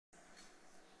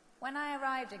When I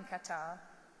arrived in Qatar,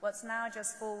 what's now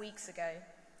just 4 weeks ago,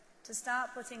 to start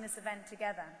putting this event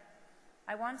together,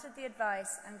 I wanted the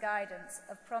advice and guidance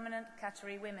of prominent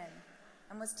Qatari women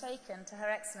and was taken to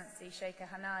Her Excellency Sheikha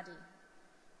Hanadi.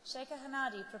 Sheikha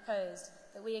Hanadi proposed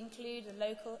that we include a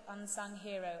local unsung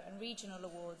hero and regional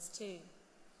awards too,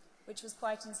 which was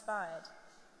quite inspired.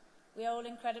 We are all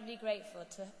incredibly grateful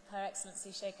to Her Excellency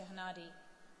Sheikha Hanadi.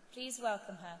 Please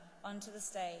welcome her onto the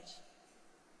stage.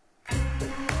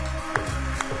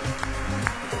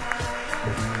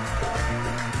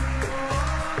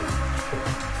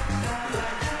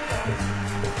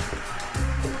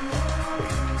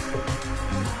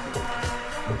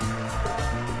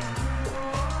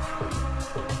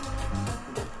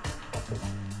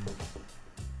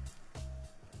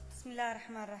 Bismillah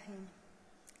ar-Rahman ar-Rahim.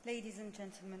 Ladies and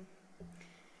gentlemen,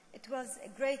 it was a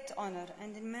great honor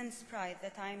and immense pride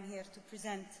that I am here to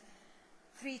present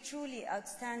 3 truly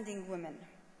outstanding women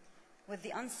with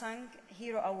the Unsung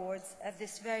Hero Awards at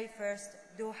this very first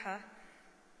Doha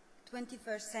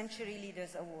 21st Century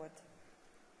Leaders Award.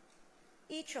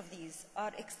 Each of these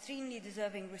are extremely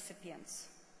deserving recipients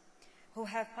who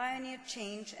have pioneered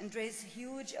change and raised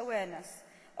huge awareness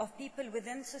of people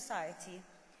within society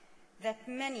that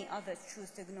many others choose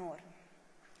to ignore.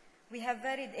 We have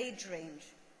varied age range,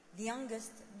 the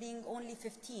youngest being only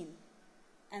 15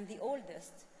 and the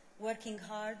oldest working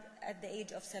hard at the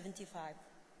age of 75.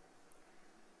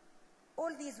 All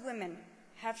these women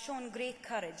have shown great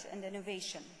courage and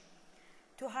innovation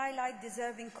to highlight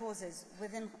deserving causes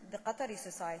within the Qatari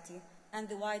society and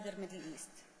the wider Middle East.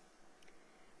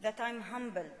 That I'm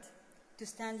humbled to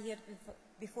stand here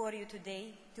before you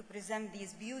today to present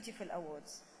these beautiful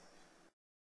awards.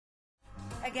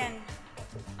 Again,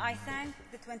 I thank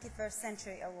the 21st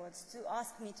Century Awards to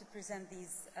ask me to present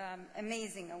these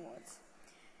amazing awards.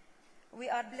 We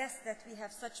are blessed that we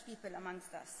have such people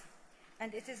amongst us,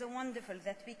 and it is wonderful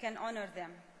that we can honor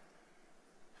them.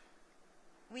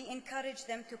 We encourage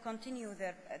them to continue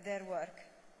their work,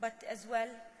 but as well,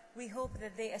 we hope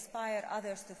that they aspire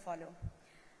others to follow.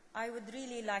 I would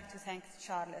really like to thank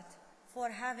Charlotte for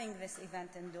having this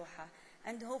event in Doha,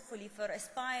 and hopefully for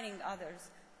aspiring others,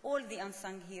 all the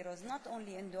unsung heroes, not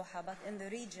only in Doha, but in the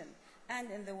region and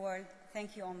in the world.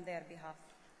 Thank you on their behalf.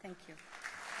 Thank you.